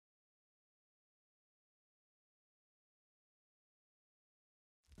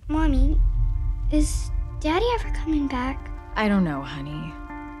Mommy, is Daddy ever coming back? I don't know, honey.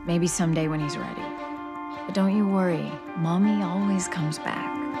 Maybe someday when he's ready. But don't you worry, Mommy always comes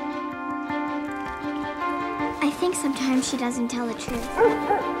back. I think sometimes she doesn't tell the truth. Come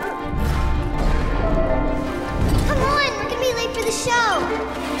on, we're gonna be late for the show.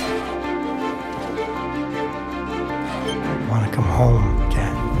 I want to come home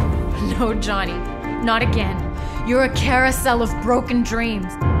again. No, Johnny, not again. You're a carousel of broken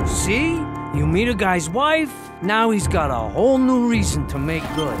dreams. See? You meet a guy's wife, now he's got a whole new reason to make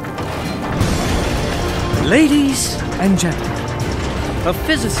good. Ladies and gentlemen, a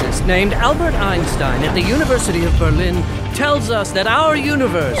physicist named Albert Einstein at the University of Berlin tells us that our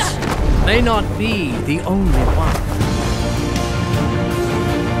universe may not be the only one.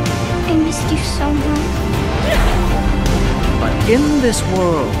 I missed you so much. But in this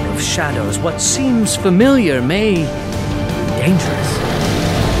world of shadows, what seems familiar may be dangerous.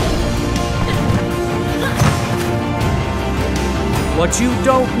 What you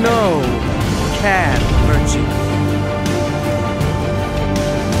don't know can hurt you.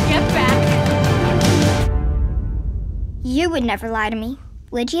 Get back! You would never lie to me,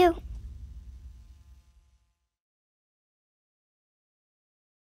 would you?